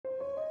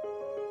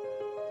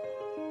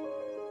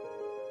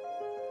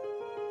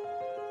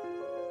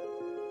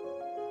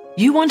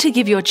You want to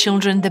give your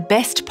children the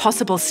best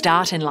possible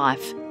start in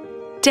life,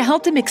 to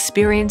help them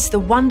experience the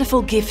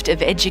wonderful gift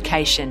of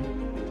education.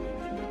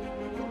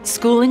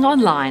 Schooling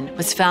Online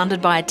was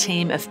founded by a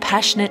team of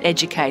passionate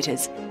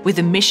educators with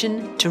a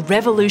mission to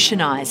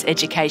revolutionise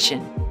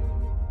education.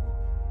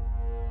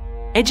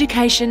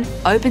 Education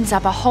opens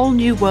up a whole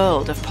new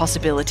world of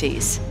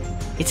possibilities.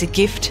 It's a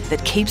gift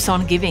that keeps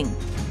on giving.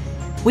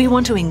 We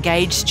want to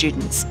engage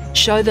students,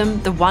 show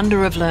them the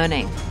wonder of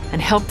learning,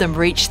 and help them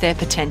reach their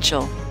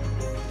potential.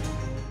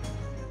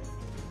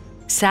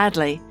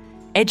 Sadly,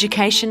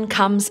 education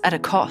comes at a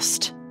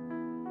cost.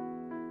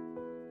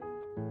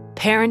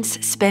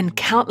 Parents spend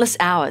countless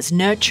hours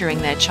nurturing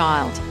their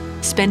child,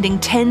 spending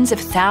tens of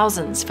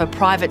thousands for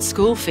private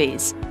school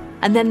fees,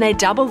 and then they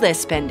double their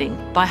spending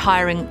by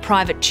hiring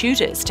private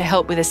tutors to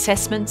help with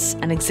assessments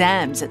and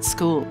exams at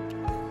school.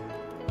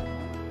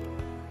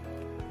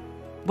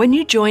 When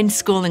you join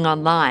Schooling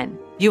Online,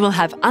 you will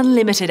have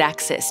unlimited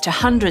access to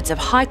hundreds of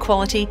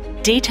high-quality,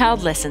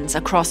 detailed lessons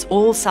across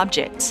all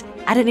subjects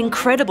at an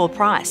incredible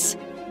price.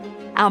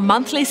 Our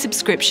monthly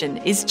subscription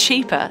is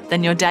cheaper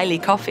than your daily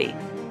coffee.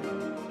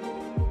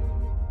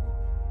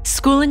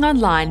 Schooling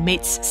Online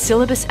meets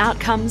syllabus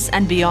outcomes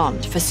and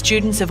beyond for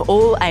students of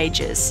all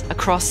ages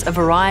across a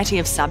variety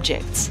of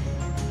subjects.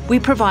 We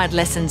provide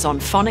lessons on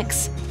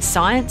phonics,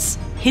 science,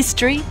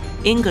 history,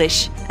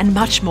 English, and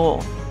much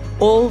more,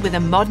 all with a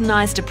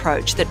modernised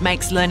approach that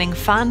makes learning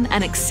fun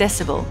and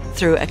accessible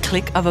through a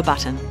click of a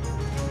button.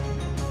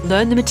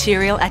 Learn the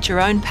material at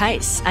your own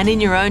pace and in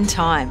your own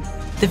time.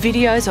 The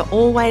videos are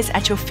always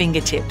at your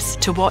fingertips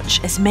to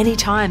watch as many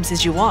times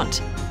as you want,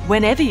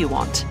 whenever you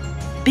want.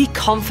 Be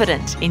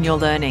confident in your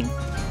learning.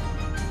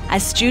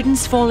 As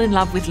students fall in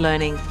love with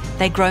learning,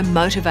 they grow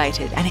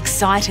motivated and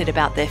excited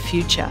about their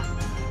future.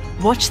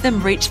 Watch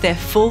them reach their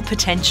full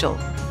potential.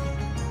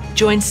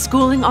 Join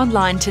Schooling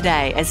Online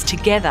today as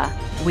together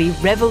we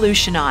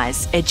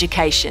revolutionise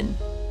education.